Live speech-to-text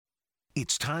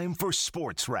It's time for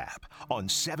Sports Wrap on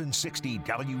 760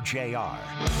 WJR.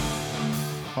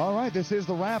 All right, this is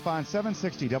the wrap on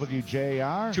 760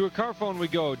 WJR. To a car phone we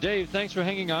go. Dave, thanks for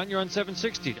hanging on. You're on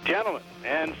 760. Gentlemen,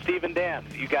 and Steve and Dan,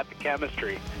 you got the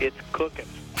chemistry. It's cooking.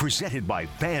 Presented by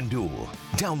FanDuel.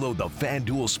 Download the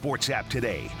FanDuel Sports app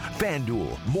today.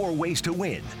 FanDuel, more ways to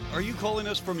win. Are you calling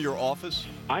us from your office?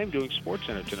 I'm doing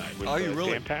SportsCenter tonight with Are you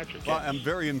really? Dan Patrick. Well, yes. I'm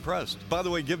very impressed. By the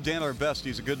way, give Dan our best.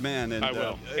 He's a good man. And I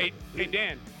will. Hey,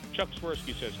 Dan, Chuck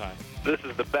Swirsky says hi. This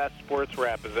is the best sports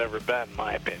rap has ever been, in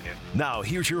my opinion. Now,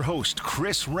 here's your host,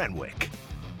 Chris Renwick.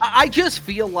 I just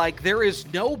feel like there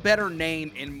is no better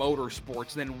name in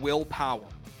motorsports than Will Power.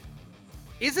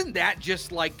 Isn't that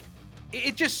just like,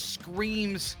 it just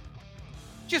screams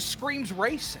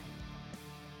racing.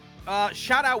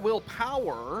 Shout out Will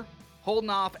Power, holding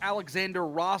off Alexander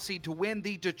Rossi to win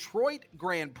the Detroit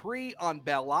Grand Prix on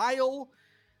Belle Isle.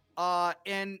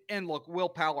 And look, Will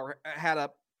Power had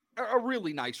a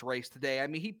really nice race today. I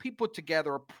mean, he put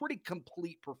together a pretty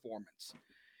complete performance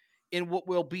in what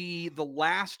will be the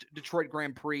last Detroit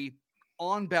Grand Prix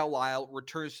on Belle Isle.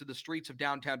 Returns to the streets of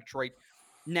downtown Detroit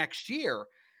next year.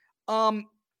 And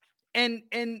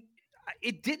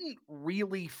it didn't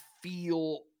really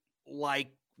feel like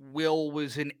Will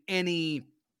was in any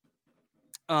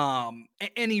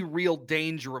real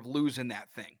danger of losing that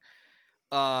thing.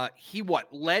 He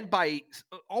led by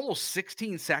almost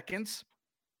 16 seconds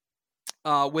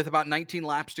with about 19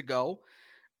 laps to go.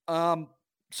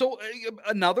 So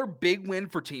another big win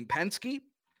for Team Penske,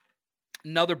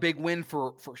 another big win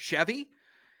for Chevy.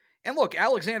 And look,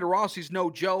 Alexander Rossi's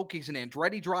no joke. He's an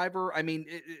Andretti driver. I mean,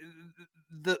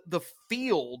 the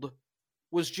field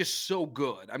was just so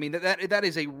good. I mean, that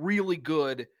is a really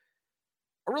good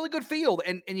field.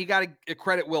 And you got to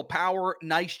credit Will Power.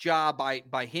 Nice job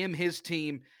by him, his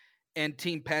team, and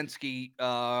Team Penske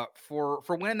for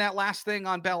winning that last thing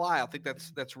on Belle Isle. I think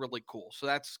that's really cool. So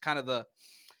that's kind of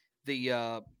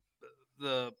the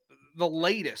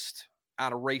latest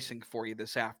out of racing for you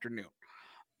this afternoon.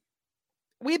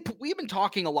 We've been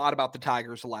talking a lot about the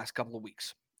Tigers the last couple of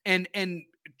weeks and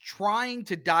trying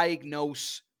to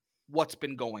diagnose what's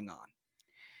been going on.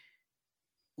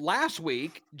 Last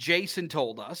week, Jason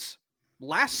told us,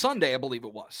 last Sunday, I believe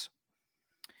it was,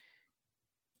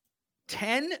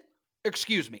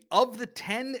 of the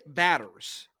 10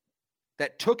 batters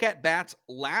that took at bats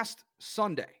last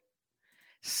Sunday,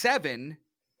 7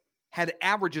 had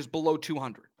averages below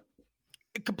 200.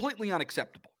 Completely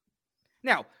unacceptable.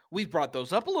 Now, we've brought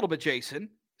those up a little bit, Jason,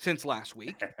 since last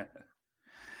week.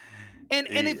 And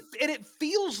it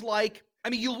feels like, I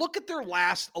mean, you look at their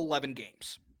last 11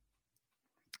 games.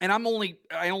 And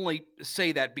I only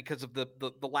say that because of the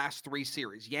last 3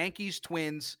 series. Yankees,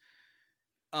 Twins,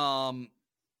 and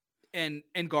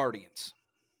Guardians.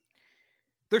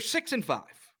 They're 6-5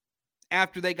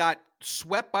 after they got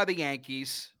swept by the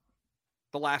Yankees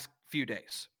the last few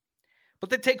days.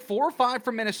 But they take 4 or 5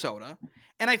 from Minnesota.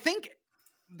 And I think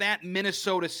that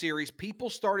Minnesota series, people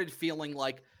started feeling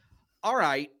like, all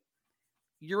right,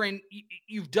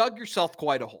 you've dug yourself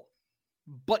quite a hole,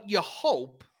 but you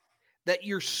hope that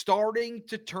you're starting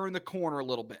to turn the corner a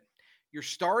little bit. You're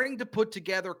starting to put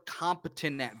together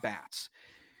competent at-bats.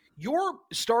 Your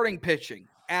starting pitching,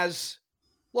 as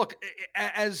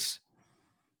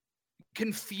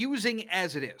confusing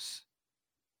as it is,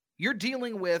 you're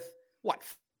dealing with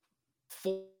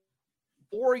four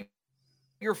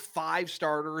your 5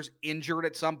 starters injured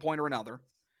at some point or another,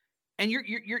 and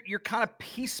you're kind of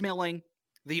piecemealing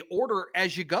the order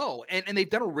as you go, and they've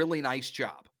done a really nice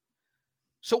job.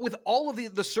 So with all of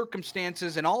the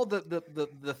circumstances and all of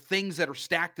the things that are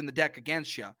stacked in the deck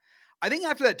against you, I think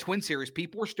after that Twin Series,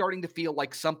 people were starting to feel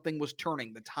like something was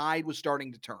turning. The tide was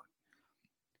starting to turn.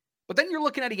 But then you're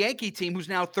looking at a Yankee team who's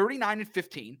now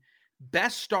 39-15,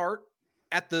 best start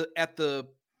at the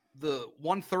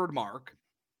 1/3 mark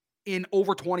in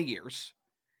over 20 years.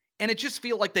 And it just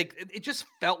felt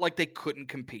like they couldn't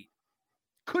compete.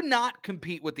 Could not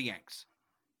compete with the Yanks.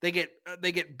 They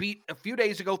get beat a few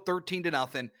days ago,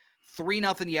 13-0,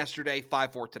 3-0 yesterday,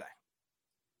 5-4 today.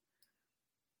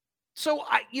 So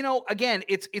again,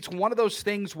 it's one of those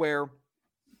things where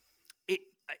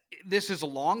this is a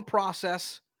long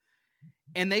process,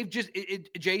 and they've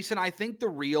Jason, I think the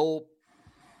real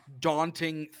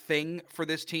daunting thing for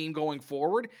this team going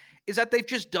forward is that they've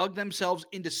just dug themselves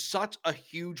into such a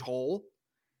huge hole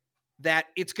that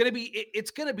it's going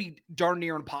to be darn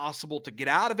near impossible to get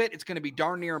out of it. It's going to be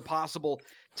darn near impossible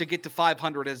to get to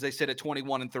 500, as they said, at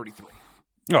 21-33.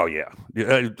 Oh yeah,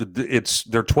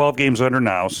 they're 12 games under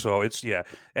now, so it's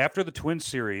after the Twin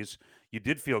Series, you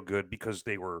did feel good because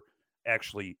they were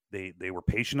actually they were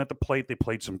patient at the plate. They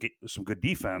played some good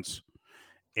defense,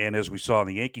 and as we saw in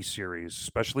the Yankee series,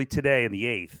 especially today in the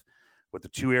 8th, with the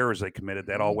 2 errors they committed,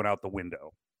 that all went out the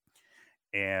window.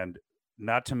 And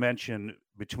not to mention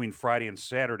between Friday and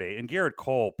Saturday, and Garrett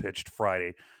Cole pitched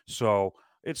Friday, so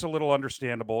it's a little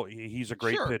understandable. He's a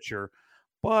great pitcher,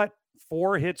 but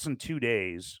 4 hits in 2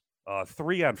 days,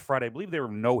 3 on Friday. I believe they were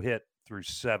no hit through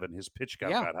 7. His pitch got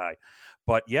that high,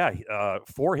 but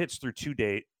 4 hits through 2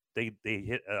 days. They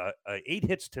hit 8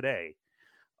 hits today,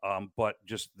 but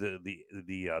just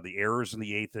the errors in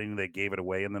the 8th inning, they gave it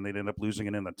away, and then they ended up losing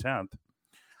it in the 10th.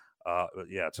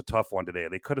 It's a tough one today.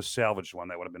 They could have salvaged one.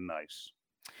 That would have been nice.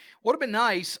 Would have been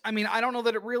nice. I mean, I don't know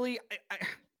that it really.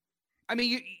 I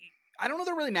don't know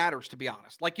that it really matters, to be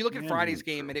honest. Like, you look at Friday's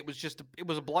game, and it was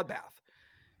a bloodbath.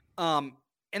 And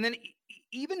then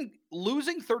even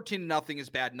losing 13-0 is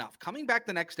bad enough. Coming back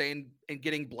the next day and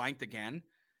getting blanked again,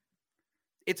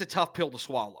 it's a tough pill to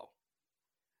swallow.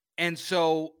 And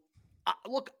so,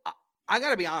 look, I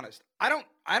got to be honest. I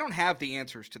don't have the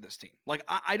answers to this team. Like,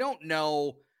 I don't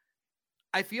know.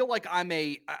 I feel like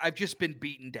I've just been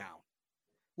beaten down.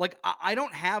 Like, I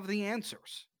don't have the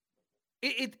answers.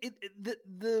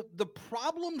 The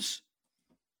problems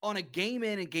on a game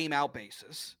in and game out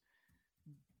basis,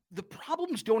 the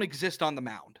problems don't exist on the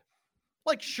mound.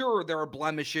 Like, sure, there are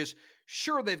blemishes.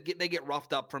 Sure, they get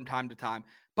roughed up from time to time.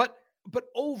 But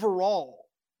overall,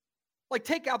 like,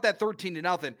 take out that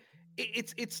 13-0.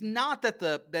 It's not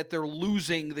that they're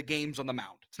losing the games on the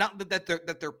mound. It's not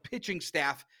that their pitching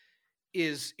staff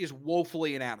is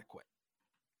woefully inadequate.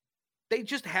 They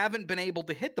just haven't been able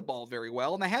to hit the ball very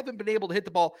well, and they haven't been able to hit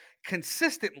the ball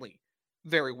consistently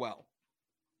very well.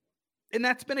 And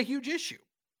that's been a huge issue.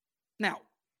 Now,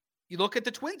 you look at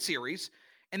the Twin Series,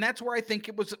 and that's where I think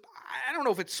it was, I don't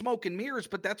know if it's smoke and mirrors,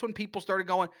 but that's when people started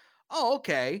going, oh,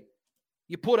 okay,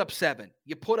 you put up 7,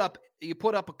 you put up a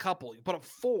couple, you put up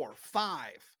 4, 5.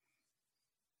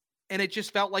 And it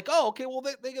just felt like, oh, okay, well,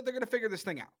 they're going to figure this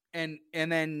thing out. And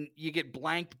then you get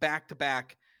blanked back to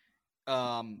back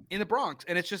in the Bronx,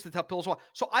 and it's just a tough pill to swallow.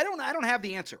 So I don't have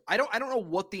the answer. I don't know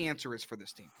what the answer is for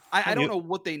this team. I don't know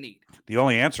what they need. The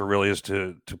only answer really is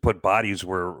to put bodies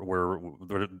where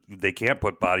they can't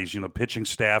put bodies. You know, pitching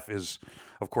staff is,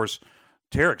 of course,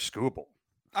 Tarek Skubal.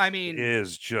 I mean,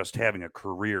 is just having a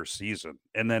career season.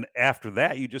 And then after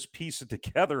that, you just piece it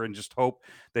together and just hope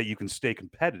that you can stay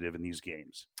competitive in these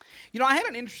games. You know, I had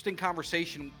an interesting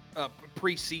conversation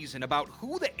preseason about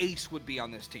who the ace would be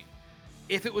on this team.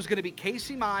 If it was going to be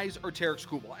Casey Mize or Tarek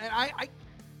Skubal. And I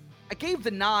gave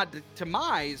the nod to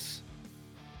Mize,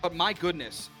 but my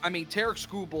goodness, I mean, Tarek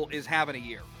Skubal is having a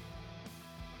year.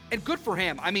 And good for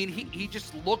him. I mean, he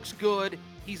just looks good.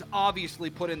 He's obviously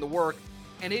put in the work.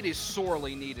 And it is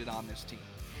sorely needed on this team.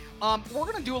 We're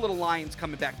going to do a little Lions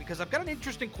coming back because I've got an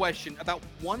interesting question about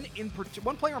one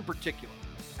player in particular.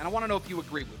 And I want to know if you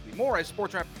agree with me. More as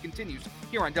Sports Wrap continues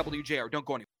here on WJR. Don't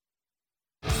go anywhere.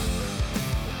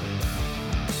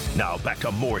 Now back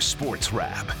to more Sports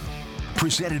Wrap.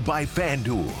 Presented by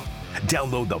FanDuel.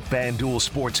 Download the FanDuel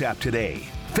Sports app today.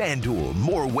 FanDuel,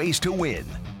 more ways to win.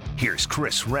 Here's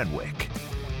Chris Renwick.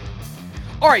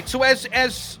 All right, so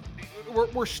as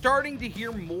we're starting to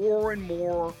hear more and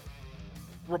more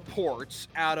reports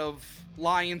out of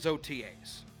Lions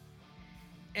OTAs.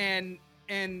 And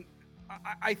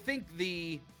I think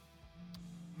the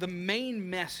main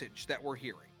message that we're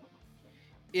hearing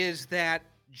is that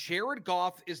Jared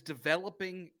Goff is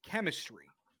developing chemistry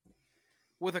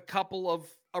with a couple of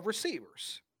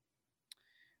receivers,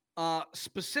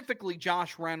 specifically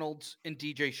Josh Reynolds and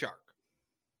DJ Shark,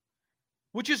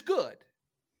 which is good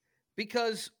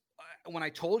because when I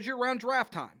told you around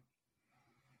draft time,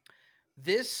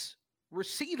 this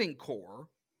receiving core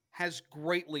has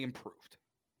greatly improved.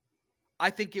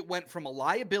 I think it went from a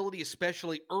liability,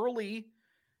 especially early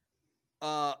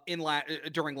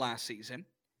during last season,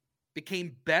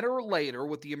 became better later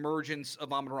with the emergence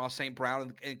of Amon-Ra St.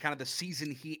 Brown and kind of the season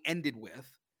he ended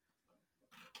with.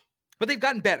 But they've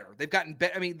gotten better. They've gotten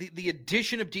better. I mean, the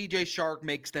addition of DJ Shark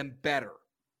makes them better.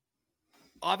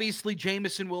 Obviously,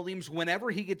 Jameson Williams,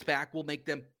 whenever he gets back, will make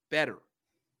them better.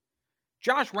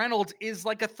 Josh Reynolds is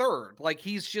like a third. Like,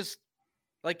 he's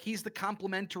the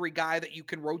complimentary guy that you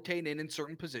can rotate in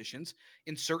certain positions,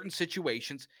 in certain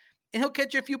situations, and he'll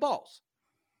catch you a few balls.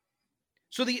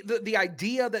 So the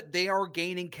idea that they are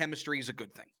gaining chemistry is a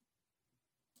good thing.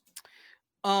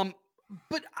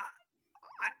 But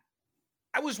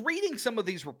I was reading some of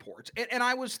these reports, and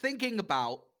I was thinking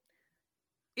about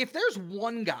if there's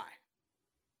one guy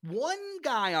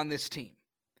on this team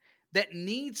that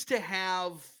needs to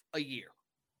have a year,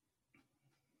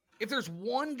 if there's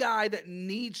one guy that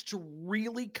needs to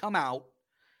really come out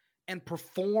and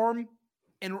perform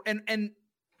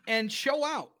and show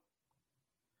out,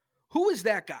 who is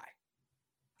that guy?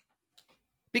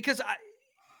 Because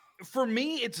for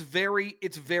me, it's very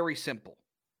simple,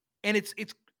 and it's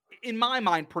in my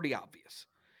mind pretty obvious.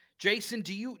 Jason,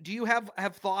 do you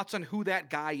have thoughts on who that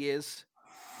guy is?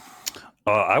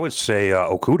 I would say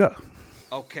Okudah.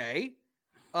 Okay.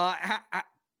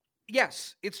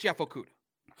 Yes, it's Jeff Okudah.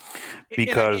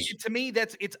 Because to me,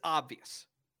 it's obvious.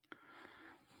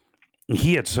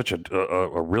 He had such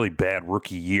a really bad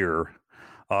rookie year.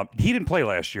 He didn't play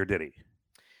last year, did he?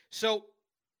 So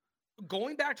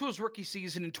going back to his rookie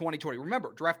season in 2020,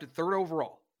 remember, drafted 3rd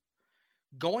overall.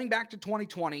 Going back to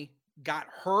 2020, got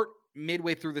hurt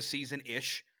midway through the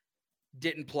season-ish,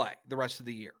 didn't play the rest of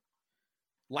the year.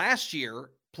 Last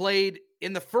year, played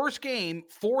in the first game,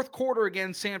 4th quarter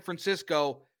against San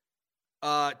Francisco,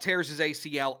 tears his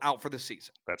ACL, out for the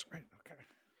season. That's right. Okay.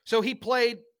 So he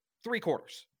played 3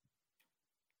 quarters.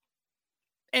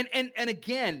 And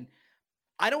again,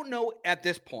 I don't know at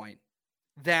this point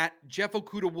that Jeff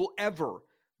Okudah will ever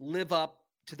live up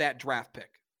to that draft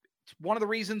pick. It's one of the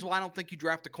reasons why I don't think you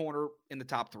draft a corner in the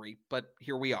top 3, but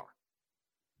here we are.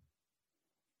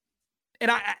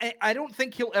 And I don't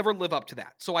think he'll ever live up to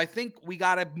that. So I think we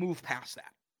got to move past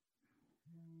that.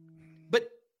 But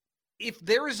if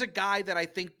there is a guy that I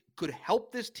think could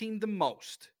help this team the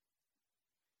most,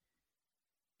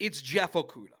 it's Jeff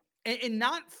Okudah. And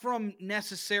not from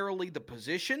necessarily the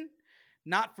position,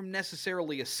 not from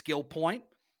necessarily a skill point,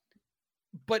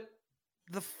 but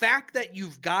the fact that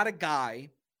you've got a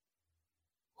guy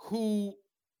who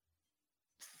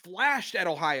flashed at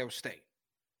Ohio State,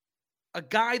 a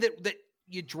guy that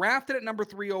you drafted at number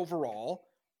 3 overall,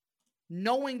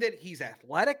 knowing that he's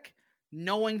athletic,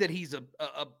 knowing that he's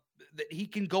that he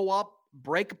can go up,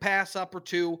 break a pass up or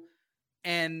two,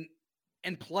 and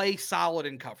play solid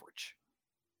in coverage.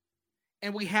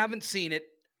 And we haven't seen it,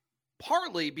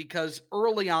 partly because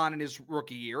early on in his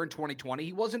rookie year in 2020,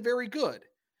 he wasn't very good.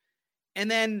 And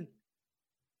then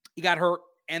he got hurt,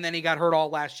 and then he got hurt all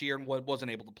last year and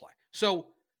wasn't able to play. So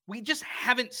we just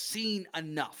haven't seen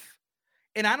enough.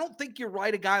 And I don't think you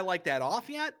write a guy like that off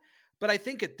yet, but I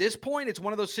think at this point, it's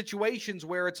one of those situations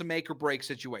where it's a make or break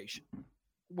situation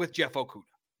with Jeff Okudah.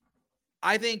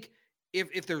 I think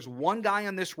if there's one guy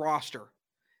on this roster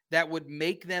that would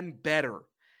make them better,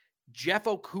 Jeff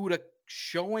Okudah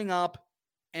showing up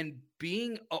and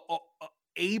being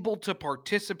able to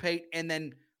participate and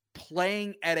then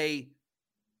playing at I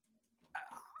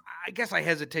guess I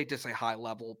hesitate to say high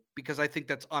level because I think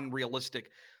that's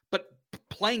unrealistic, but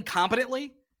playing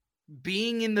competently,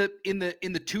 being in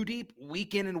the 2 deep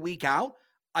week in and week out,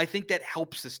 I think that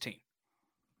helps this team.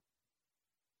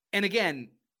 And again,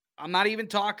 I'm not even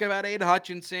talking about Aiden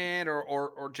Hutchinson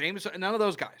or James, none of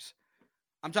those guys.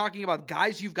 I'm talking about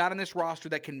guys you've got on this roster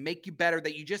that can make you better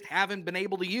that you just haven't been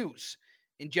able to use.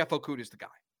 And Jeff Okudah is the guy.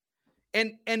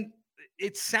 And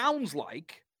it sounds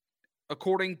like,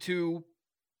 according to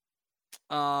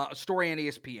a story on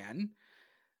ESPN,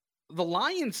 the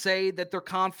Lions say that they're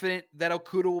confident that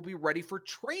Okudah will be ready for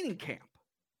training camp,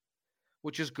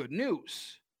 which is good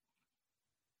news.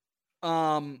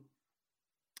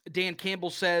 Dan Campbell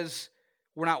says,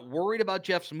 we're not worried about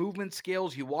Jeff's movement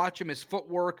skills. You watch him, his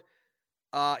footwork.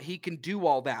 He can do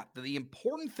all that. The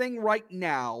important thing right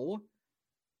now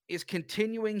is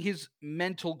continuing his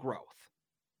mental growth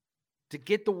to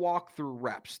get the walkthrough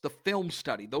reps, the film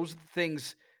study. Those are the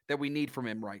things that we need from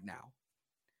him right now.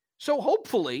 So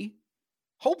hopefully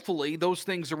those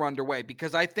things are underway,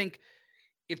 because I think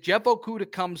if Jeff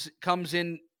Okudah comes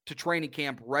in to training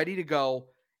camp ready to go,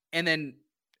 and then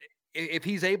if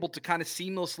he's able to kind of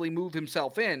seamlessly move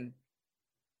himself in,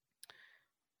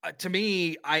 to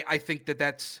me, I think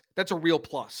that's a real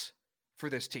plus for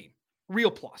this team.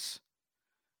 Real plus.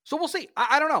 So we'll see.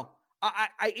 I don't know.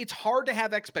 It's hard to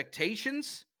have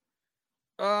expectations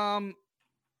for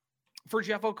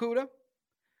Jeff Okudah,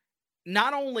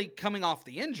 not only coming off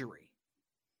the injury,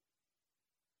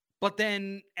 but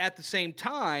then at the same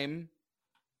time,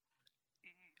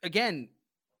 again,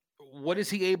 what is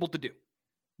he able to do?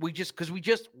 Because we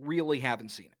just really haven't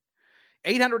seen it.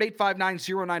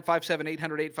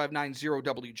 800-859-0957,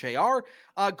 800-859-0WJR.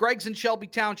 Greg's in Shelby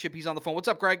Township. He's on the phone. What's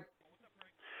up, Greg?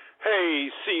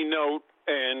 Hey, C-Note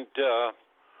and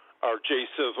RJ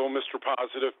says, oh, Mr.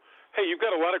 Positive. Hey, you've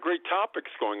got a lot of great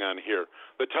topics going on here.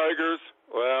 The Tigers,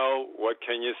 well, what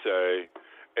can you say?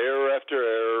 Error after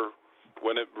error.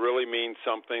 When it really means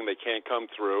something, they can't come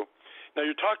through. Now,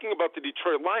 you're talking about the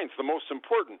Detroit Lions, the most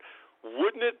important.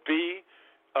 Wouldn't it be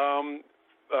Mr.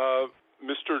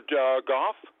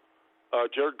 Goff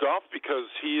Jared Goff because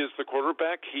he is the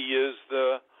quarterback. He is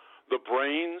the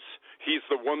brains. He's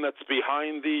the one that's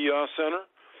behind the center,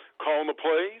 calling the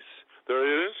plays. There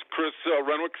it is. Chris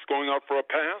Renwick's going out for a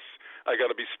pass. I got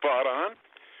to be spot on.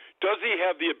 Does he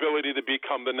have the ability to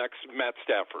become the next Matt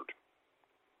Stafford?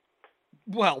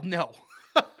 Well, no.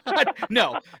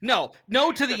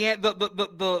 No to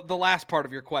the last part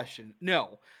of your question.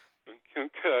 No.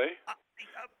 Okay.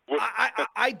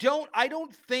 I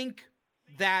don't think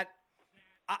that.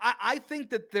 I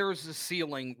think that there's a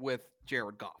ceiling with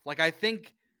Jared Goff. Like, I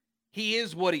think he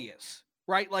is what he is,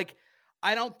 right? Like,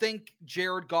 I don't think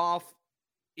Jared Goff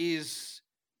is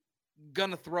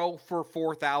gonna throw for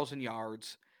 4,000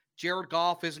 yards. Jared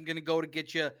Goff isn't gonna go to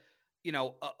get you, a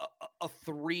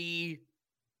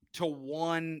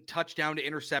 3-to-1 touchdown to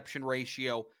interception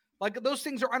ratio. Like, those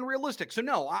things are unrealistic. So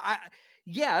no,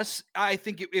 yes, I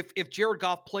think if Jared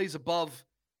Goff plays above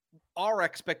our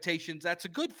expectations, that's a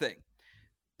good thing.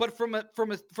 But from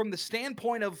the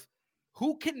standpoint of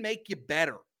who can make you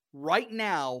better right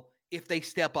now if they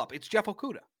step up, it's Jeff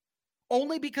Okudah.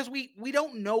 Only because we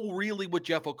don't know really what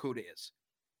Jeff Okudah is.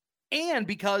 And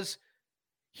because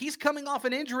he's coming off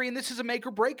an injury and this is a make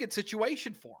or break it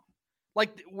situation for him.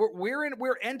 Like,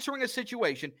 we're entering a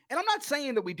situation, and I'm not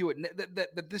saying that we do it,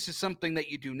 that this is something that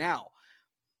you do now,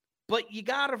 but you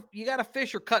gotta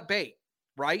fish or cut bait,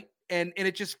 right? And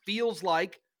it just feels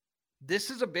like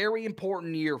this is a very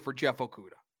important year for Jeff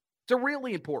Okudah. It's a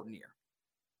really important year.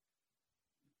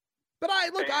 But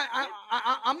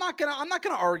I'm not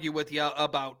gonna argue with you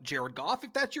about Jared Goff.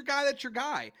 If that's your guy, that's your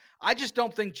guy. I just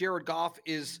don't think Jared Goff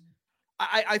is.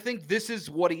 I think this is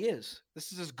what he is.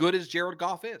 This is as good as Jared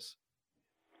Goff is.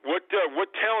 What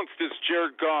talents does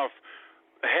Jared Goff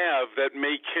have that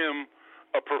make him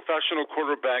a professional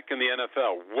quarterback in the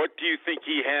NFL? What do you think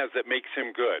he has that makes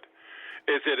him good?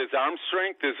 Is it his arm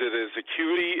strength? Is it his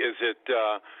acuity? Is it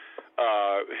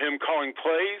him calling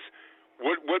plays?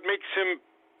 What makes him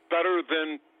better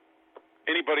than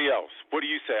anybody else? What do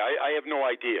you say? I have no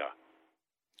idea.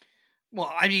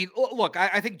 Well, I mean, look,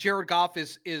 I think Jared Goff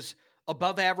is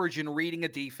above average in reading a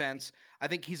defense. I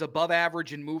think he's above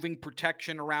average in moving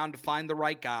protection around to find the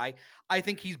right guy. I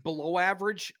think he's below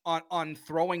average on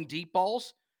throwing deep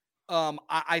balls.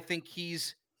 I think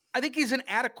he's an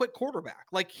adequate quarterback.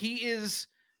 Like, he is,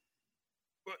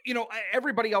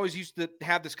 everybody always used to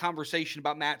have this conversation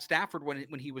about Matt Stafford when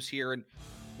he was here and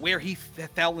where he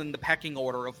fell in the pecking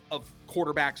order of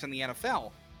quarterbacks in the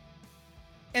NFL.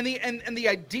 And the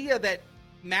idea that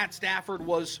Matt Stafford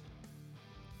was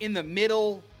in the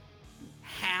middle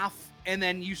half, and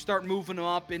then you start moving him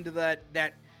up into that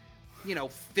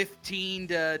 15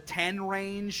 to 10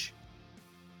 range,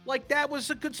 like, that was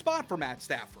a good spot for Matt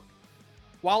Stafford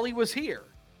while he was here.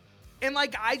 And,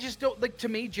 like, I just don't, like, to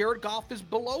me, Jared Goff is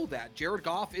below that. Jared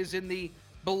Goff is in the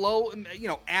below,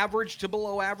 average to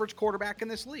below average quarterback in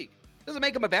this league. Doesn't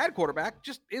make him a bad quarterback,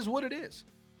 just is what it is.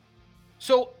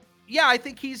 So, yeah, I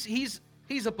think he's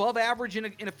above average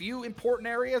in a few important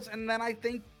areas, and then I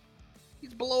think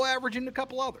he's below average in a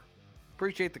couple other.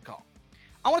 Appreciate the call.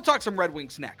 I want to talk some Red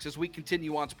Wings next as we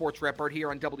continue on Sports Report here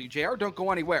on WJR. Don't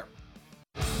go anywhere.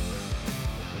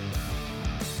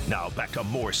 Now back to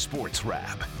more Sports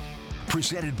Wrap.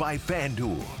 Presented by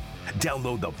FanDuel.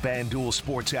 Download the FanDuel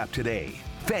Sports app today.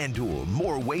 FanDuel,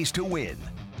 more ways to win.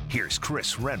 Here's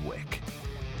Chris Renwick.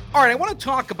 All right, I want to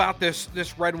talk about this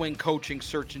Red Wing coaching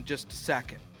search in just a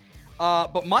second.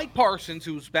 But Mike Parsons,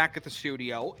 who's back at the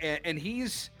studio, and he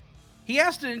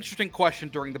asked an interesting question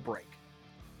during the break.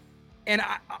 And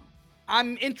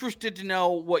I'm interested to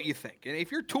know what you think. And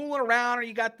if you're tooling around or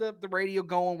you got the radio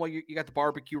going while you got the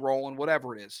barbecue rolling,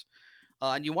 whatever it is,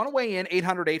 and you want to weigh in,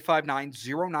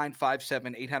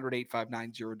 800-859-0957,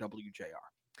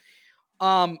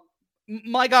 800-859-0WJR.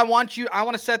 Mike, I want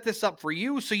to set this up for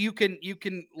you so you can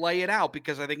lay it out,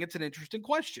 because I think it's an interesting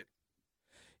question.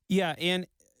 Yeah, and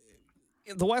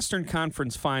the Western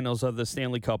Conference Finals of the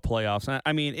Stanley Cup playoffs,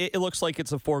 I mean, it looks like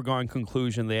it's a foregone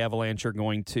conclusion the Avalanche are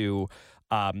going to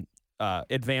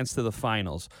advance to the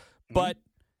finals. Mm-hmm. But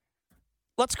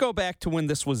let's go back to when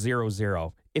this was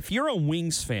 0-0. If you're a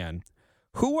Wings fan,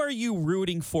 who are you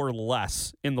rooting for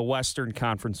less in the Western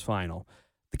Conference Final?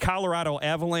 The Colorado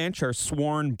Avalanche, our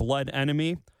sworn blood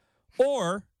enemy,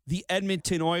 or the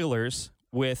Edmonton Oilers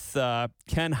with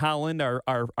Ken Holland,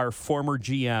 our former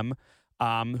GM,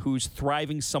 who's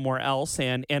thriving somewhere else,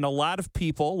 and a lot of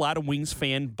people, a lot of Wings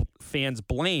fans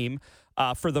blame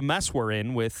for the mess we're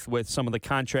in with some of the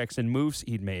contracts and moves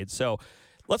he'd made. So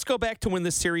let's go back to when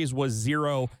this series was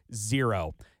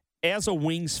 0-0. As a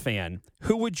Wings fan,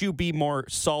 who would you be more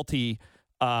salty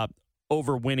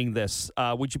over winning this?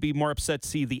 Would you be more upset to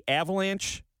see the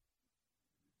Avalanche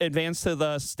advance to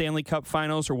the Stanley Cup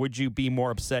Finals, or would you be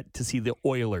more upset to see the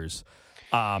Oilers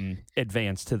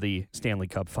advance to the Stanley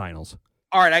Cup Finals?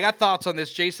 All right, I got thoughts on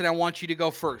this, Jason. I want you to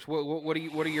go first. What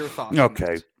are your thoughts? Okay.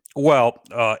 On this? Well,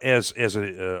 as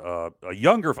a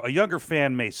younger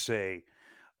fan may say,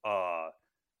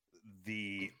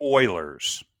 the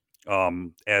Oilers.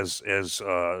 As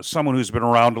someone who's been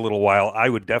around a little while, I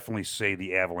would definitely say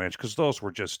the Avalanche, because those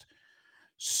were just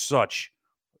such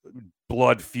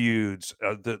blood feuds.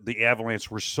 The Avalanche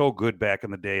were so good back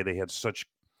in the day. They had such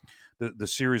the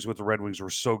series with the Red Wings were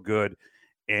so good,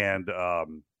 and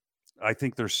I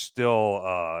think there's still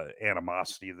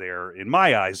animosity there in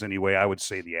my eyes. Anyway, I would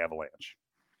say the Avalanche.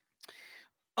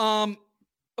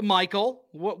 Michael,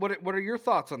 what are your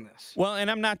thoughts on this? Well,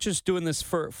 and I'm not just doing this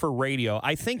for radio.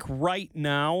 I think right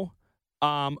now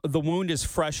the wound is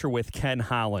fresher with Ken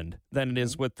Holland than it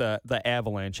is with the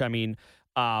Avalanche. I mean,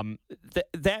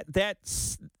 that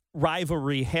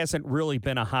rivalry hasn't really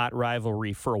been a hot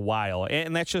rivalry for a while,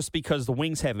 and that's just because the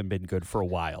Wings haven't been good for a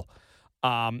while.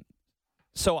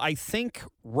 So I think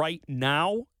right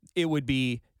now it would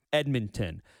be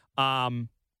Edmonton. Ask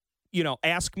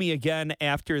me again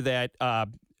after that.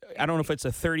 I don't know if it's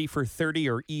a 30 for 30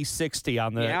 or E60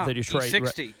 on the Detroit.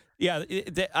 E60. Yeah,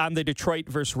 on the Detroit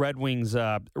versus Red Wings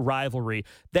rivalry.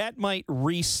 That might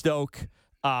restoke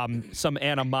some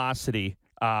animosity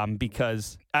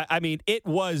because I mean it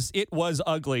was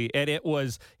ugly, and it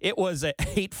was a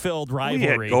hate-filled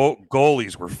rivalry. We had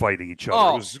goalies were fighting each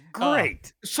other. It was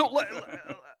great. So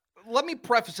let me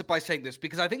preface it by saying this,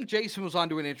 because I think Jason was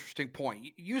onto an interesting point.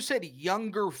 You said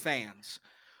younger fans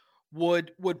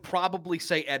would probably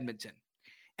say Edmonton,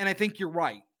 and I think you're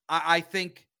right. I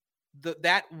think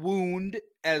that wound,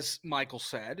 as Michael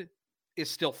said, is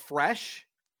still fresh,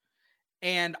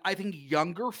 and I think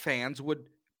younger fans would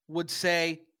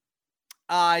say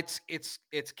it's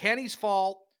Kenny's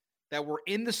fault that we're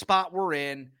in the spot we're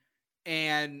in,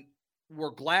 and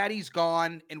we're glad he's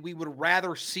gone, and we would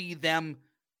rather see them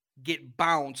get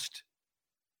bounced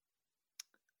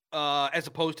as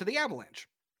opposed to the Avalanche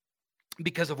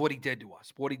because of what he did to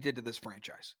us, what he did to this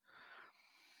franchise.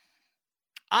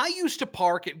 I used to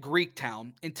park at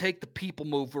Greektown and take the people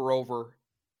mover over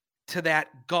to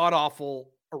that god-awful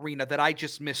arena that I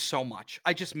just miss so much.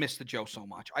 I just miss the Joe so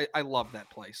much. I love that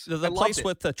place. The place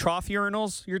with the trough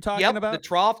urinals you're talking about? The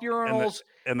trough urinals.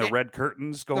 And the red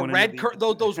curtains going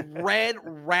those red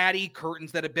ratty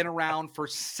curtains that have been around for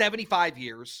 75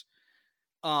 years.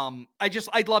 I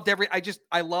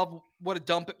love what a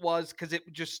dump it was, because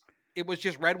it was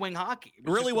just Red Wing hockey. It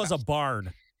really was a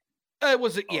barn. It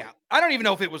was I don't even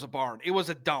know if it was a barn. It was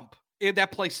a dump.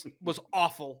 That place was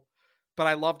awful, but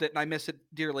I loved it and I miss it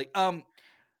dearly.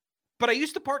 But I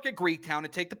used to park at Greektown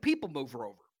and take the people mover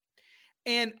over.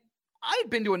 And I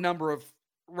had been to a number of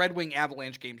Red Wing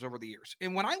Avalanche games over the years.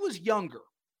 And when I was younger,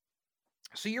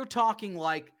 so you're talking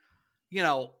like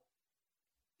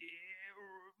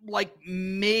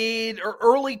mid or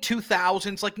early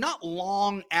 2000s, like not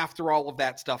long after all of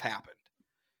that stuff happened,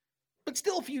 but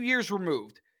still a few years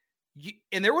removed.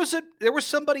 And there was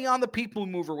somebody on the people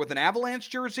mover with an Avalanche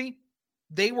jersey.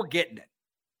 They were getting it.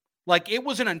 Like, it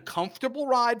was an uncomfortable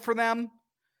ride for them,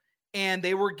 and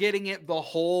they were getting it the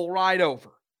whole ride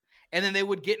over. And then they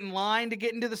would get in line to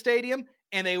get into the stadium,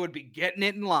 and they would be getting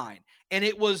it in line. And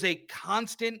it was a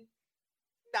constant,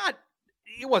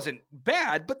 it wasn't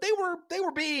bad, but they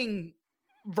were being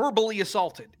verbally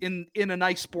assaulted in a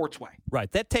nice sports way.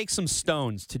 Right. That takes some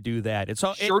stones to do that. It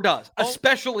sure does,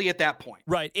 especially at that point.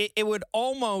 Right. It would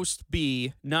almost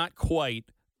be not quite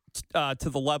to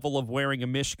the level of wearing a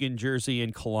Michigan jersey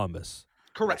in Columbus.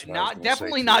 Correct.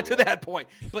 Definitely not to that point.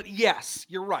 But yes,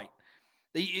 you're right.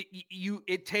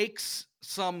 It takes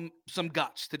some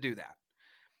guts to do that.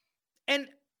 And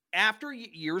after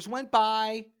years went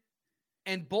by,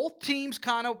 and both teams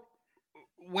kind of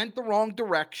went the wrong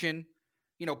direction,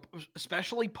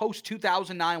 especially post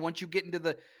 2009. Once you get into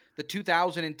the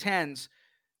 2010s,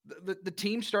 the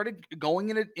team started going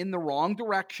in the wrong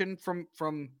direction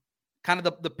from kind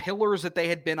of the pillars that they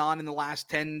had been on in the last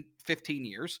 10, 15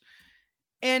 years.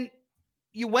 And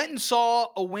you went and saw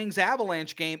a Wings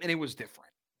Avalanche game, and it was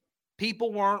different.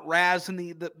 People weren't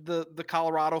razzing the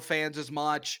Colorado fans as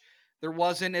much. There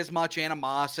wasn't as much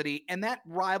animosity, and that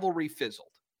rivalry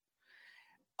fizzled.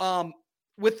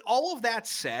 With all of that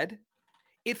said,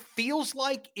 it feels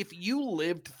like if you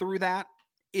lived through that,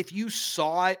 if you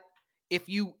saw it, if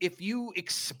you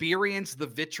experienced the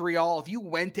vitriol, if you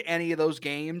went to any of those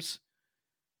games,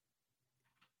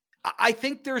 I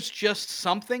think there's just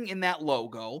something in that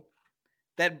logo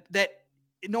that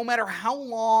no matter how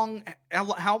long,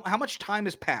 how much time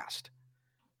has passed,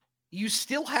 you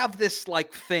still have this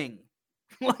like thing,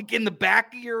 like in the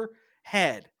back of your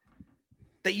head,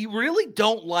 that you really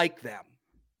don't like them.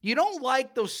 You don't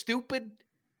like those stupid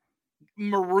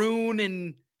maroon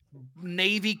and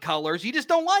navy colors. You just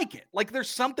don't like it. Like there's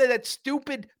something that's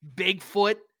stupid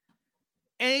Bigfoot.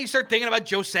 And you start thinking about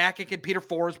Joe Sakic and Peter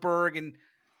Forsberg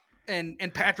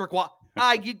and Patrick Watt.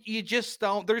 You just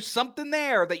don't. There's something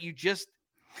there that you just.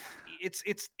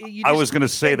 I was going to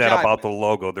say that about the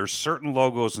logo. There's certain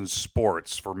logos in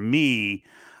sports. For me,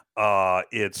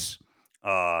 it's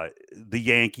the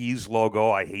Yankees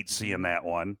logo. I hate seeing that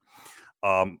one.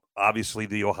 Obviously,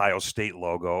 the Ohio State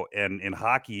logo, and in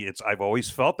hockey, I've always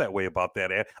felt that way about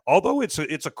that. Although it's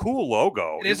a cool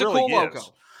logo. It is a cool logo.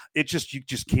 It just you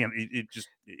just can't. It just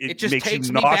makes takes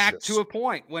you me nauseous. back to a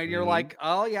point when you're like,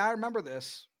 oh yeah, I remember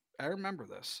this.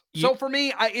 So for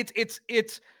me,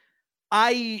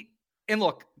 and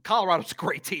look, Colorado's a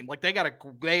great team. Like they got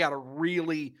a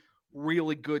really,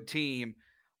 really good team.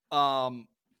 But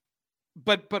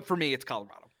for me, it's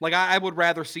Colorado. Like I would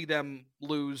rather see them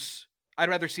lose. I'd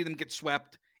rather see them get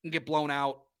swept and get blown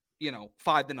out,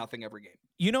 5-0 every game.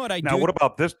 You know what I do? Now, what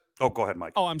about this? Oh, go ahead,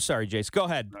 Mike. Oh, I'm sorry, Jace. Go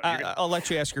ahead. I'll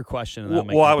let you ask your question.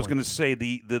 Well, I was going to say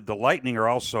the Lightning are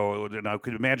also, and I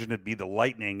could imagine it'd be the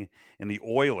Lightning and the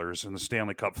Oilers in the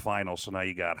Stanley Cup final. So now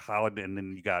you got Holland, and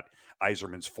then you got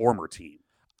Yzerman's former team.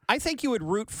 I think you would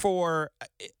root for,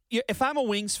 if I'm a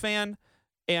Wings fan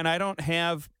and I don't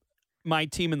have my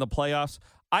team in the playoffs,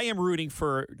 I am rooting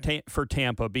for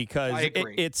Tampa because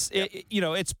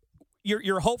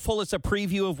you're hopeful it's a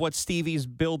preview of what Stevie's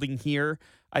building here.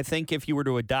 I think if you were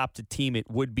to adopt a team, it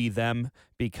would be them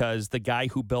because the guy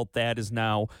who built that is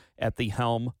now at the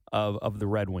helm of the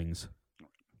Red Wings.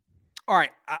 All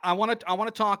right, I want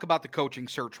to talk about the coaching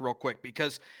search real quick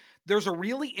because there's a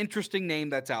really interesting name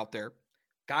that's out there.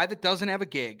 Guy that doesn't have a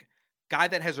gig, guy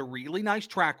that has a really nice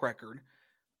track record,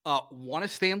 won a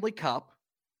Stanley Cup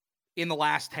in the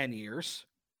last 10 years.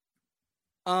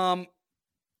 And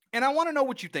I want to know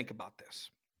what you think about this.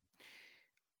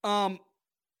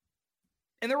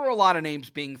 And there were a lot of names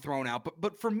being thrown out,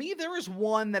 but for me, there is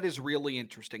one that is really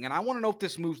interesting, and I want to know if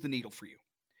this moves the needle for you.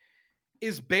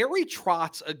 Is Barry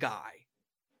Trotz a guy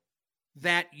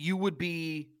that you would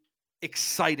be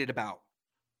excited about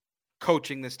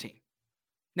coaching this team?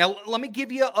 Now, let me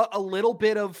give you a little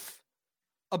bit of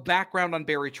a background on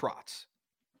Barry Trotz.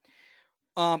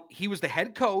 He was the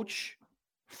head coach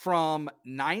from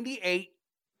 98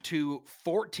 to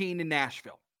 14 in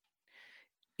Nashville.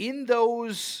 In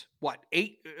those,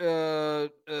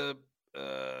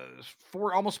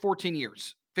 almost 14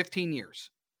 years, 15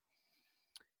 years.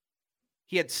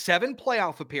 He had 7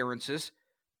 playoff appearances,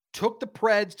 took the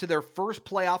Preds to their first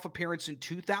playoff appearance in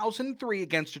 2003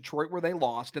 against Detroit, where they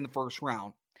lost in the first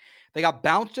round. They got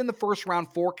bounced in the first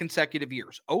round 4 consecutive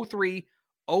years, 03,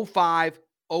 05,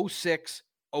 06,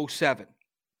 07.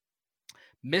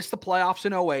 Missed the playoffs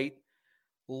in 08,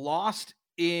 lost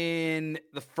in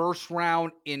the first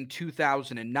round in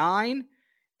 2009,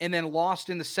 and then lost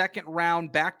in the second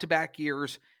round back-to-back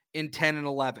years in 10 and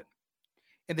 11.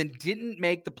 And then didn't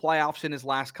make the playoffs in his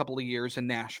last couple of years in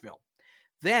Nashville.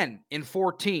 Then in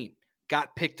 14,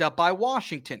 got picked up by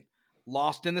Washington,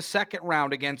 lost in the second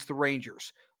round against the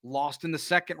Rangers, lost in the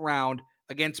second round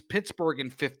against Pittsburgh in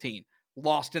 15,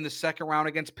 lost in the second round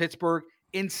against Pittsburgh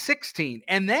in 16,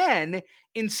 and then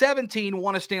in 17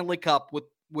 won a Stanley Cup with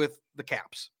the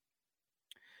Caps.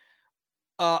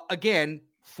 Again,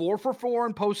 4 for 4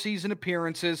 in postseason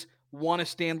appearances, won a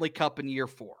Stanley Cup in year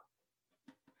 4.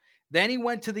 Then he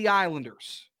went to the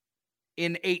Islanders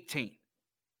in 18.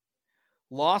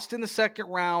 Lost in the second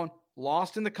round,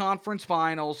 lost in the conference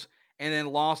finals, and then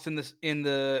lost in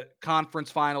the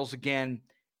conference finals again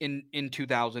in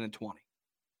 2020.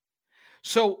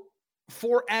 So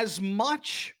for as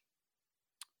much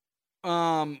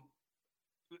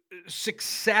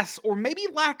success or maybe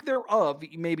lack thereof,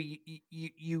 maybe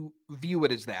you view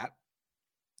it as that,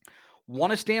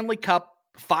 won a Stanley Cup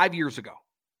 5 years ago.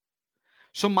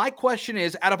 So my question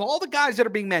is, out of all the guys that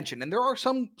are being mentioned, and there are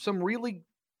some really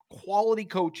quality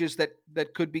coaches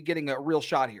that could be getting a real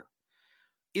shot here,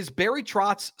 is Barry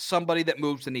Trotz somebody that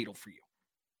moves the needle for you?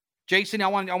 Jason, I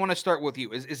want to start with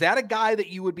you. Is that a guy that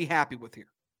you would be happy with here?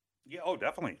 Yeah,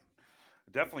 definitely.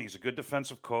 Definitely. He's a good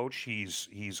defensive coach.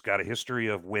 He's got a history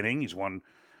of winning. He's won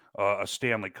a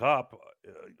Stanley Cup.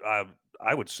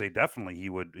 I would say definitely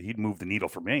he'd move the needle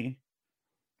for me.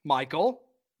 Michael?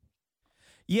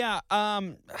 Yeah,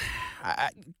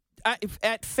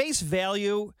 at face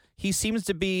value, he seems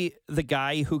to be the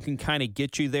guy who can kind of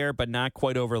get you there, but not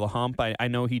quite over the hump. I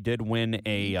know he did win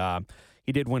a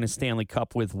Stanley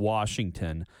Cup with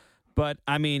Washington, But,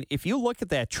 I mean, if you look at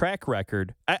that track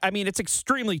record, I mean, it's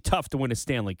extremely tough to win a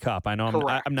Stanley Cup. I know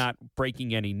I'm not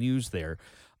breaking any news there.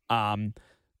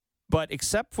 But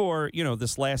except for,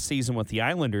 this last season with the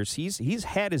Islanders, he's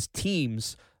had his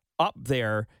teams up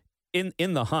there in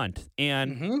the hunt.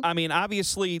 And, I mean,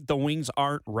 obviously the Wings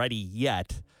aren't ready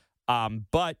yet.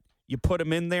 But you put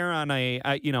him in there on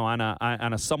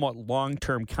a somewhat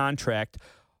long-term contract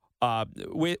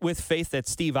with faith that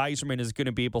Steve Yzerman is going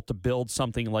to be able to build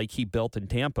something like he built in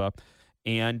Tampa.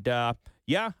 And, I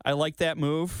like that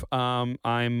move.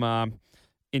 I'm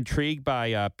intrigued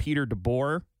by Peter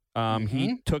DeBoer.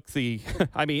 He took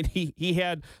he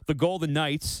had the Golden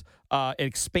Knights, an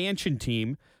expansion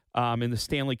team in the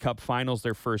Stanley Cup Finals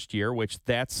their first year, which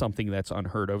that's something that's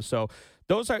unheard of. So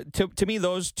those are, to me,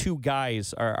 those two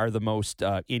guys are the most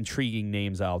intriguing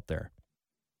names out there.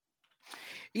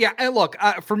 Yeah, and look,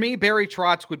 for me, Barry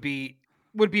Trotz would be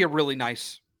a really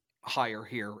nice hire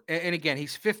here. And again,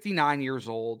 he's 59 years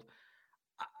old.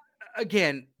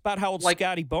 Again, about how old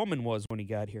Scotty Bowman was when he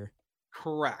got here.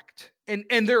 Correct.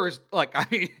 And there is,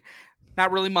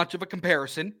 not really much of a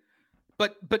comparison.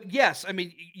 But yes, I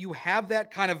mean, you have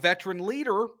that kind of veteran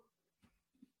leader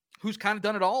who's kind of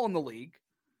done it all in the league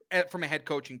from a head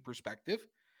coaching perspective.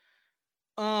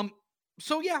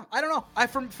 So yeah, I don't know.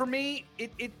 For me,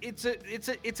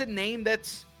 it's a name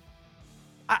that's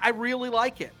I really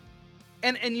like it.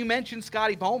 And you mentioned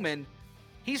Scotty Bowman.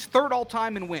 He's third all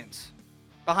time in wins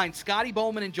behind Scotty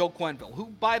Bowman and Joe Quenneville, who,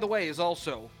 by the way, is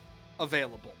also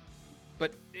available.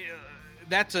 But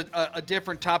that's a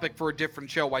different topic for a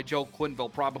different show, why Joe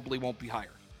Quenneville probably won't be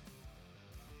hired.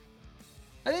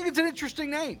 I think it's an interesting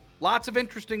name. Lots of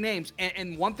interesting names.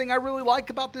 And one thing I really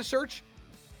like about this search,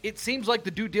 it seems like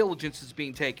the due diligence is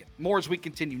being taken. More as we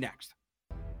continue next.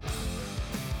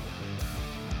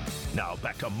 Now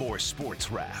back to more Sports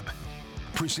Wrap.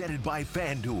 Presented by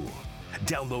FanDuel.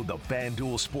 Download the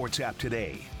FanDuel Sports app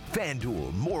today.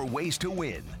 FanDuel, more ways to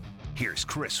win. Here's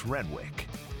Chris Renwick.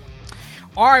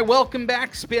 All right, welcome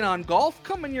back. Spin on Golf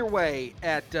coming your way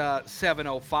at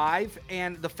 7:05.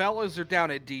 And the fellas are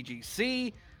down at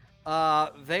DGC.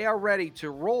 They are ready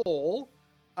to roll.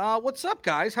 What's up,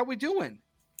 guys? How we doing?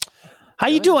 How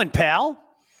you doing, pal?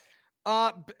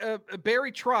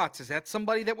 Barry Trotz, is that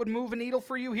somebody that would move a needle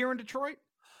for you here in Detroit?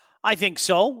 I think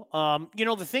so.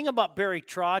 The thing about Barry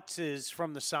Trotz is,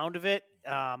 from the sound of it,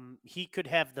 he could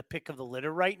have the pick of the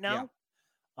litter right now.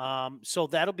 Yeah. So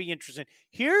that'll be interesting.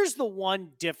 Here's the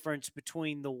one difference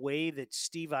between the way that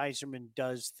Steve Yzerman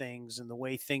does things and the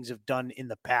way things have done in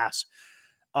the past.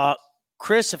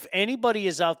 Chris, if anybody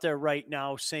is out there right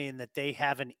now saying that they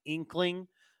have an inkling,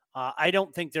 I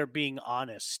don't think they're being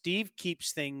honest. Steve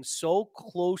keeps things so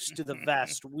close to the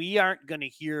vest, we aren't going to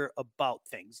hear about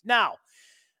things. Now,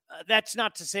 that's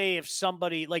not to say if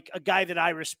somebody, like a guy that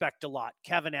I respect a lot,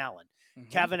 Kevin Allen. Mm-hmm.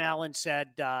 Kevin Allen said,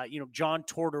 John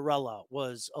Tortorella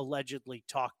was allegedly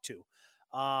talked to.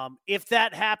 If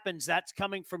that happens, that's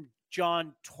coming from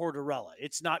John Tortorella.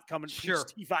 It's not coming from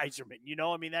Steve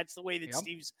Yzerman. That's the way that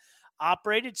Steve's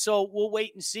operated. So we'll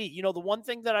wait and see. The one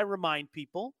thing that I remind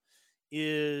people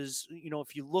is,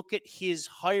 if you look at his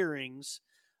hirings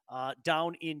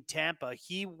down in Tampa,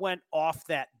 he went off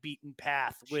that beaten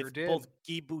path with both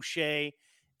Guy Boucher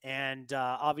and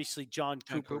obviously John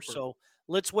Cooper. So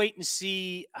let's wait and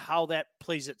see how that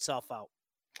plays itself out.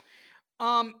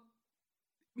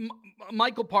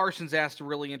 Michael Parsons asked a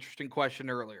really interesting question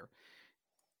earlier.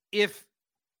 If,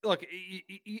 look,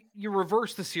 you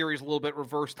reverse the series a little bit,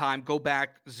 reverse time, go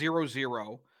back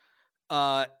 0-0,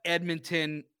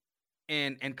 Edmonton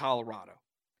and Colorado.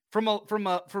 From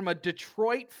a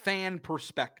Detroit fan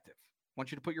perspective, I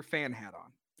want you to put your fan hat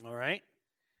on. All right.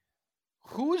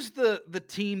 Who's the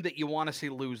team that you want to see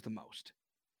lose the most?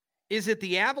 Is it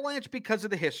the Avalanche because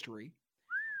of the history,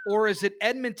 or is it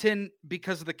Edmonton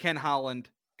because of the Ken Holland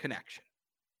connection?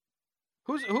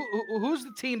 Who's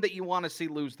the team that you want to see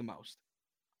lose the most?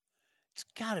 It's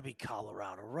got to be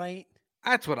Colorado, right?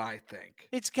 That's what I think.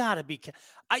 It's got to be.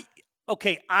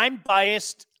 Okay, I'm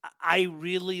biased. I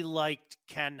really liked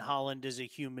Ken Holland as a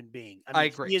human being. I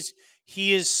agree.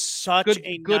 He is such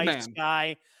a good nice man.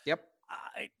 guy. Yep.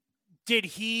 Did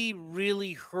he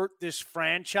really hurt this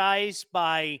franchise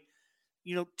by,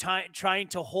 trying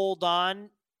to hold on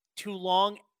too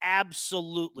long?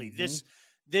 Absolutely. Mm-hmm.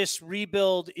 This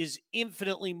rebuild is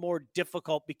infinitely more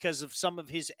difficult because of some of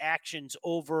his actions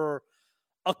over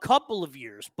a couple of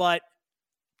years, but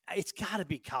it's got to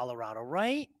be Colorado,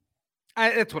 right?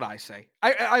 That's what I say.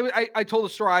 I told the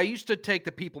story. I used to take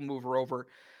the People Mover over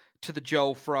to the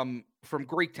Joe from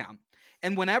Greektown.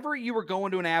 And whenever you were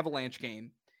going to an Avalanche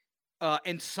game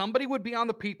and somebody would be on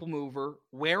the People Mover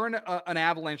wearing an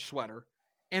Avalanche sweater,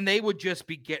 and they would just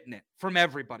be getting it from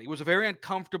everybody. It was a very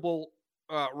uncomfortable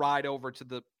ride over to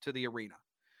the arena.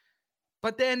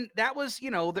 But then that was,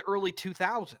 the early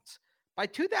 2000s. By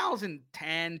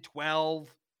 2010,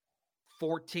 12,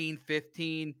 14,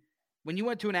 15, when you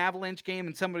went to an Avalanche game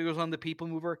and somebody was on the People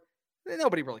Mover,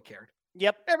 nobody really cared.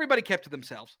 Yep. Everybody kept to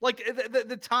themselves. Like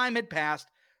the time had passed,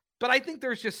 but I think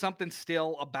there's just something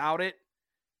still about it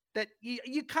that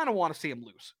you kind of want to see them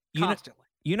lose constantly.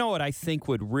 You know what I think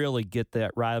would really get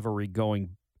that rivalry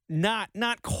going? Not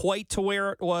quite to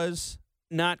where it was,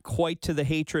 not quite to the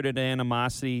hatred and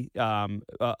animosity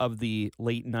of the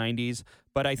late 90s,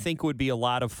 but I think would be a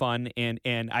lot of fun, and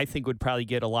I think would probably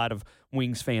get a lot of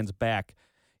Wings fans back.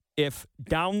 If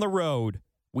down the road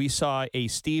we saw a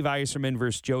Steve Yzerman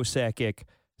versus Joe Sakic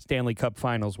Stanley Cup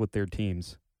Finals with their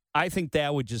teams, I think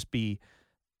that would just be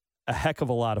a heck of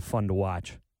a lot of fun to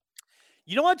watch.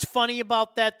 You know what's funny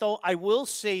about that, though? I will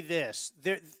say this.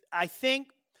 I think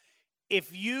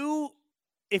if you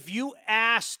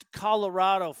asked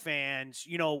Colorado fans,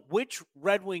 which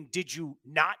Red Wing did you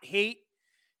not hate,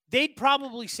 they'd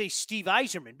probably say Steve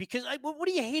Yzerman, because what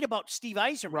do you hate about Steve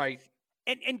Yzerman? Right.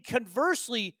 And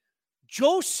conversely,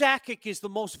 Joe Sakic is the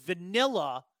most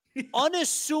vanilla,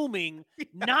 unassuming,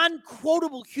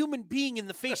 non-quotable human being in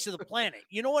the face of the planet.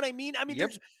 You know what I mean? I mean,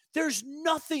 Yep. there's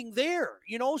nothing there,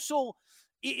 So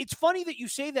it's funny that you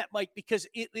say that, Mike, because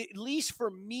at least for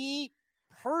me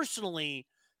personally,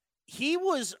 he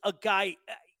was a guy.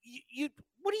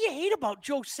 What do you hate about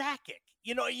Joe Sakic?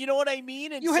 You know what I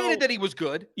mean? And you hated that he was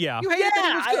good. Yeah. You hated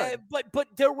that he was good. But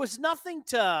there was nothing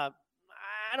to.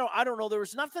 I don't know. There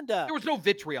was nothing to. There was no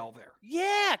vitriol there.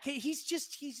 Yeah, he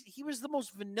was the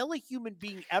most vanilla human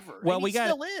being ever. Well, and he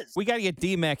still is. We got to get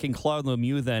DMAC and Claude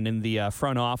Lemieux then in the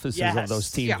front offices of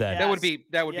those teams. Yeah, then that would be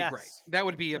great.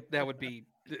 That would be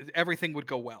everything would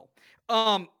go well.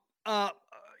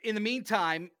 In the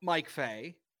meantime, Mike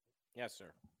Fay. Yes,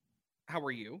 sir. How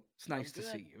are you? It's nice to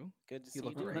see you. Good to see you.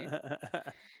 Look great.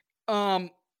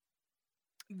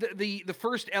 The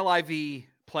first LIV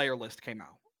player list came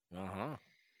out. Uh-huh.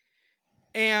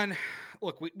 And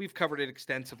look, we've covered it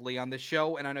extensively on this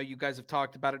show, and I know you guys have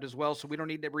talked about it as well, so we don't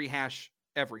need to rehash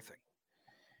everything.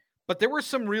 But there were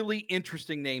some really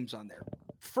interesting names on there.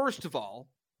 First of all,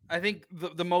 I think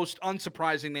the most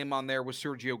unsurprising name on there was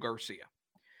Sergio Garcia,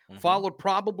 followed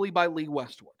probably by Lee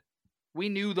Westwood. We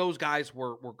knew those guys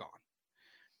were gone.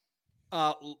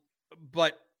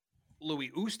 But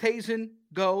Louis Oosthuizen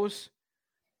goes,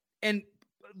 and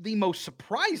the most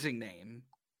surprising name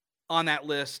on that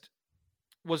list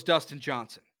was Dustin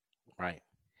Johnson. Right.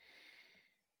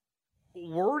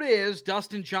 Word is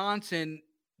Dustin Johnson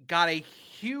got a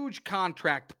huge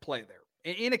contract to play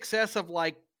there, in excess of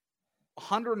like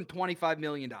 $125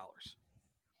 million,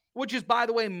 which is, by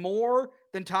the way, more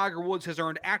than Tiger Woods has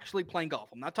earned actually playing golf.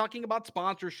 I'm not talking about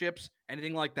sponsorships,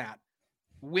 anything like that.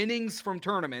 Winnings from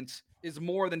tournaments is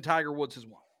more than Tiger Woods has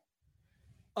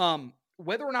won.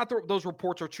 Whether or not those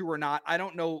reports are true or not, I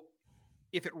don't know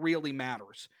if it really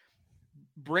matters.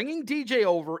 Bringing DJ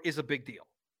over is a big deal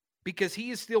because he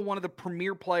is still one of the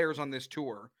premier players on this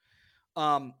tour.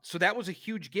 So that was a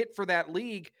huge get for that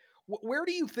league. Where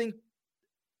do you think,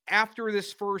 after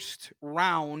this first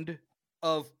round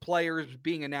of players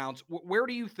being announced, where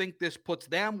do you think this puts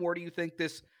them? Where do you think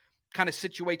this kind of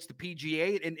situates the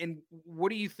PGA? And what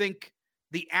do you think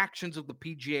the actions of the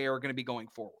PGA are going to be going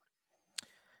forward?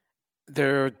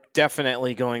 They're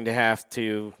definitely going to have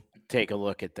to take a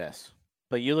look at this.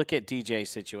 But you look at DJ's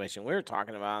situation. We were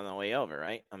talking about on the way over,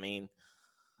 right? I mean,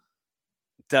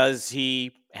 does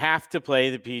he have to play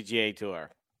the PGA Tour?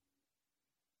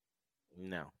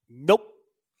 No. Nope.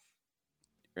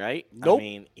 Right? Nope. I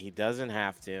mean, he doesn't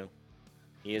have to.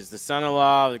 He is the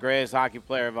son-in-law of the greatest hockey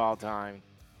player of all time.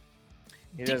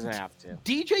 He doesn't have to.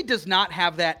 DJ does not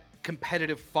have that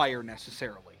competitive fire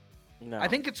necessarily. No. I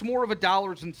think it's more of a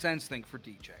dollars and cents thing for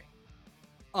DJ.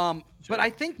 But I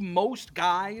think most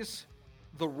guys,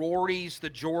 the Rorys, the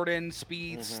Jordan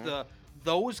Spieths,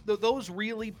 those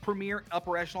really premier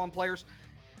upper echelon players,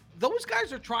 those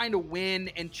guys are trying to win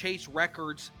and chase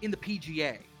records in the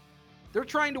PGA. They're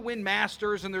trying to win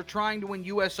Masters, and they're trying to win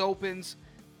U.S. Opens,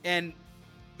 and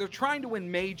they're trying to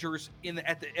win majors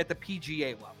at the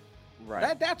PGA level.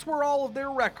 Right. That's where all of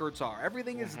their records are.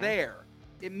 Everything is there.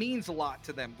 It means a lot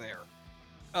to them there.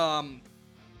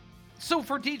 So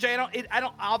for DJ, I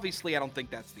don't think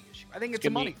that's the issue. I think it's a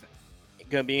money thing. It's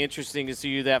going to be interesting to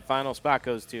see who that final spot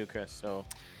goes to, Chris. So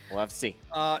we'll have to see.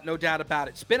 No doubt about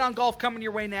it. Spin on Golf coming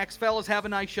your way next. Fellas, have a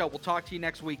nice show. We'll talk to you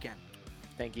next weekend.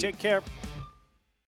 Thank you. Take care.